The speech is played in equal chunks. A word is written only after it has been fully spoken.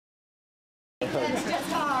It's just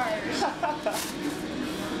hard. It's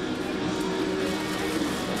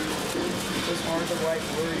hard to like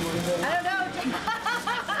where you want to go? I don't know.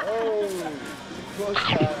 Oh, close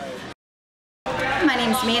side. My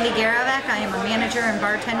name is Mandy Garavec. I am a manager and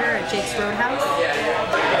bartender at Jake's Roadhouse.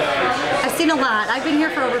 I've seen a lot. I've been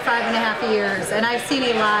here for over 5.5 years, and I've seen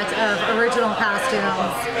a lot of original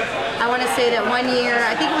costumes. I want to say that one year,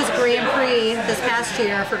 I think it was Grand Prix, this past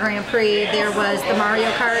year for Grand Prix, there was the Mario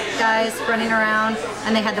Kart guys running around,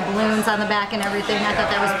 and they had the balloons on the back and everything. I thought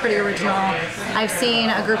that was pretty original. I've seen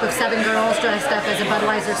a group of 7 girls dressed up as a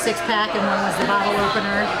Budweiser 6-pack, and one was the bottle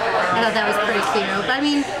opener. I thought that was pretty cute. But I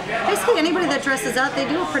mean, basically anybody that dresses up, they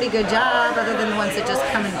do a pretty good job, other than the ones that just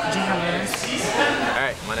come in pajamas.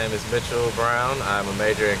 Alright, my name is Mitchell Brown. I'm a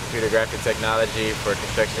major in computer graphic technology for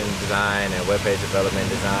construction design and web page development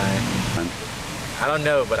design. I don't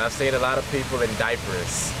know, but I've seen a lot of people in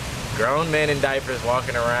diapers. Grown men in diapers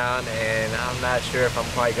walking around, and I'm not sure if I'm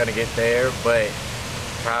quite going to get there, but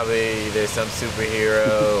probably there's some superhero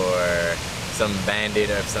or some bandit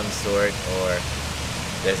of some sort, or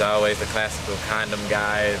there's always the classical condom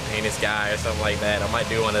guy, penis guy, or something like that. I might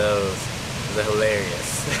do one of those. They're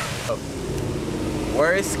hilarious.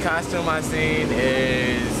 Worst costume I've seen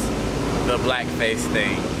is the blackface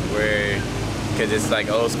thing, where, because it's like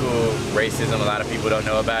old school racism, a lot of people don't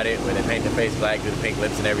know about it, where they paint the face black, do the pink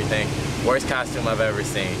lips and everything. Worst costume I've ever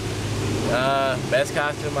seen. Best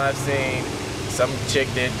costume I've seen, some chick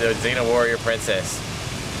did the Xena Warrior Princess,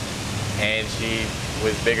 and she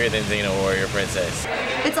was bigger than Xena Warrior Princess.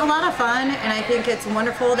 It's a lot of fun, and I think it's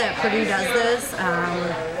wonderful that Purdue does this.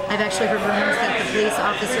 I've actually heard rumors that the police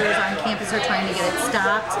officers on campus are trying to get it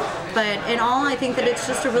stopped, but in all, I think that it's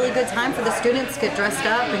just a really good time for the students to get dressed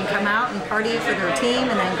up and come out and party for their team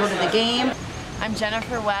and then go to the game. I'm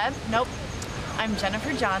Jennifer Webb. Nope. I'm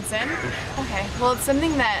Jennifer Johnson. Okay, well, it's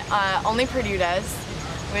something that only Purdue does,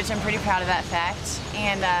 which I'm pretty proud of that fact,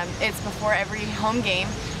 and it's before every home game.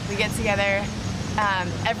 We get together.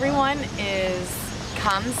 Everyone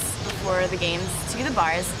comes before the games to the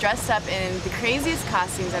bars dressed up in the craziest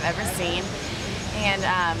costumes I've ever seen, and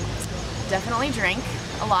definitely drink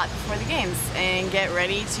a lot before the games and get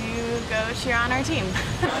ready to go cheer on our team.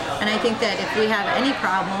 And I think that if we have any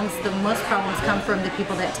problems, the most problems come from the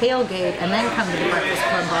people that tailgate and then come to the Breakfast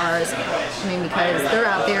Club bars. I mean, because they're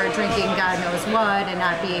out there drinking God knows what and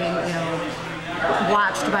not being, you know,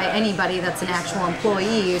 watched by anybody that's an actual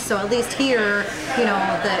employee. So at least here, you know,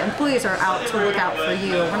 the employees are out to look out for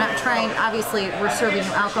you. We're not trying, obviously we're serving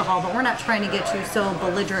you alcohol, but we're not trying to get you so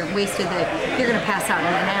belligerent, wasted that you're going to pass out in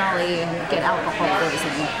an alley and get alcohol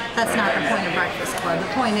poisoning. That's not the point of Breakfast Club. The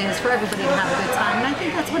point is for everybody to have a good time, and I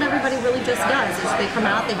think that's what everybody really just does, is they come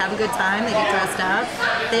out, they have a good time, they get dressed up,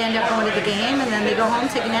 they end up going to the game, and then they go home,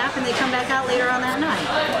 take a nap, and they come back out later on that night.